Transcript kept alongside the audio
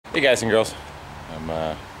Hey guys and girls,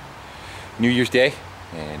 New Year's Day,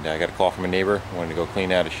 and I got a call from a neighbor wanting to go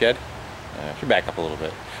clean out a shed. I should back up a little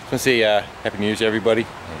bit. I want to say Happy New Year's to everybody,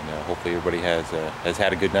 and hopefully everybody has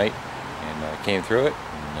had a good night and came through it,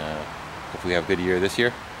 and hopefully we have a good year this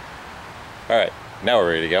year. Alright, now we're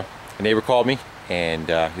ready to go. A neighbor called me, and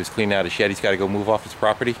he was cleaning out a shed. He's got to go move off his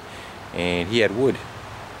property, and he had wood.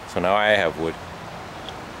 So now I have wood.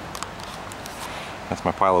 That's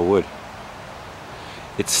my pile of wood.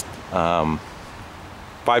 It's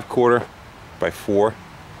 5/4 by 4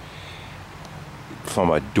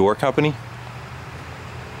 from a door company.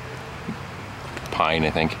 Pine, I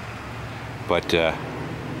think. But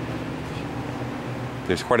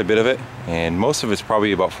there's quite a bit of it, and most of it's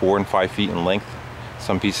probably about 4 and 5 feet in length.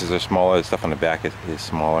 Some pieces are smaller, the stuff on the back is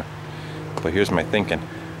smaller. But here's my thinking.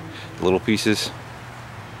 The little pieces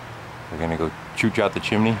are gonna go chooch out the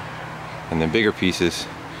chimney, and the bigger pieces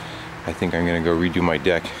I think I'm gonna go redo my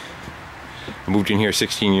deck. I moved in here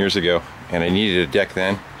 16 years ago, and I needed a deck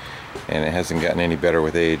then, and it hasn't gotten any better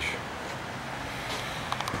with age.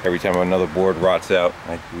 Every time another board rots out,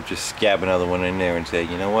 I would just scab another one in there and say,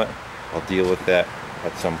 you know what, I'll deal with that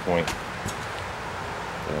at some point.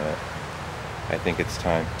 I think it's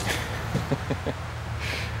time.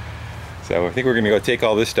 So I think we're gonna go take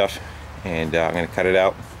all this stuff, and I'm gonna cut it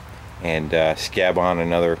out and scab on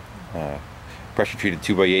another pressure treated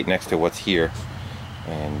 2x8 next to what's here,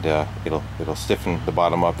 and it'll stiffen the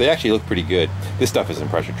bottom up. They actually look pretty good. This stuff isn't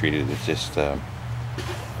pressure treated, it's just I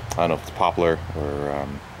don't know if it's poplar or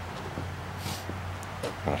I'm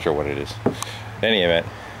not sure what it is. In any event,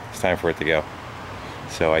 it's time for it to go.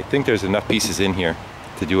 So I think there's enough pieces in here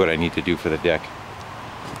to do what I need to do for the deck.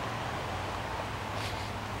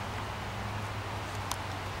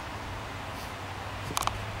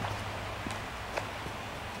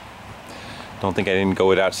 Don't think I didn't go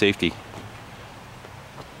without safety.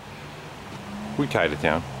 We tied it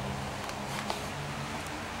down.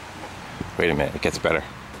 Wait a minute, it gets better.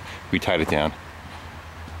 We tied it down,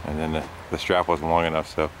 and then the strap wasn't long enough,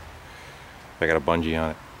 so I got a bungee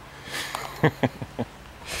on it.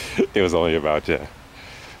 It was only about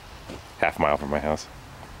half a mile from my house.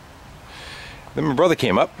 Then my brother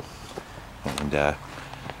came up and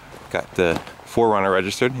got the 4Runner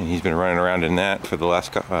registered, and he's been running around in that for the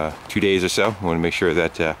last 2 days or so. We want to make sure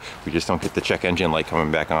that we just don't get the check engine light coming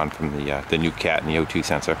back on from the new cat and the O2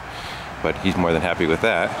 sensor. But he's more than happy with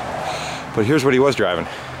that. But here's what he was driving.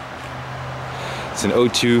 It's an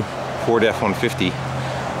O2 Ford F-150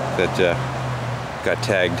 that got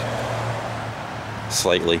tagged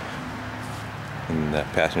slightly in the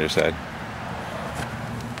passenger side.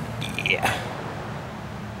 Yeah.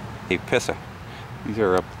 Hey, pisser. These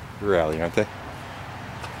are up your alley, aren't they?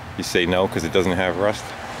 You say no because it doesn't have rust?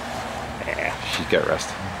 Yeah, she's got rust.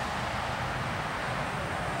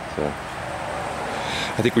 So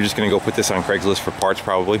I think we're just gonna go put this on Craigslist for parts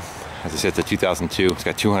probably. As I said, it's a 2002. It's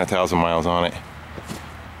got 200,000 miles on it,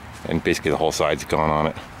 and basically the whole side's gone on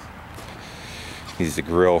it. Needs the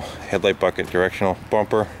grill, headlight bucket, directional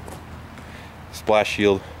bumper, splash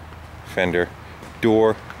shield, fender,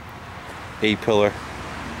 door, A-pillar.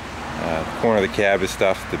 The corner of the cab is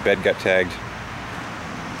stuffed. The bed got tagged,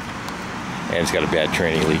 and it's got a bad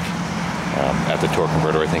training leak at the torque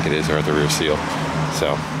converter, I think it is, or at the rear seal.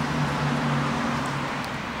 So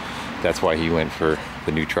that's why he went for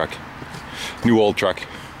the new truck, old truck.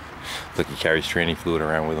 Look, he carries training fluid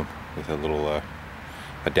around with him with a little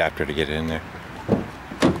adapter to get it in there.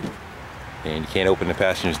 And you can't open the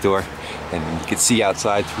passenger's door, and you can see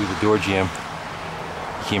outside through the door jamb.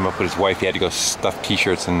 He came up with his wife. He had to go stuff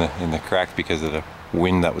t-shirts in the crack because of the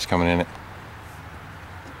wind that was coming in it.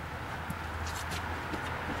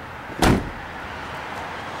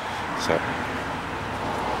 So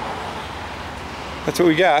that's what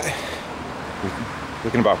we got. We're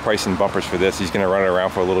looking about pricing bumpers for this. He's going to run it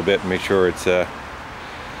around for a little bit and make sure it's going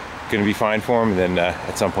to be fine for him. And then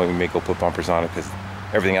at some point we may go put bumpers on it because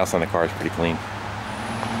everything else on the car is pretty clean.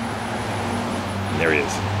 And there he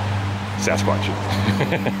is. Sasquatch.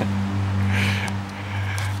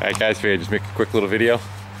 Alright guys, figured I'd just make a quick little video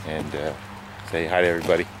and say hi to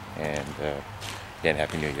everybody, and again,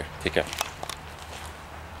 Happy New Year. Take care.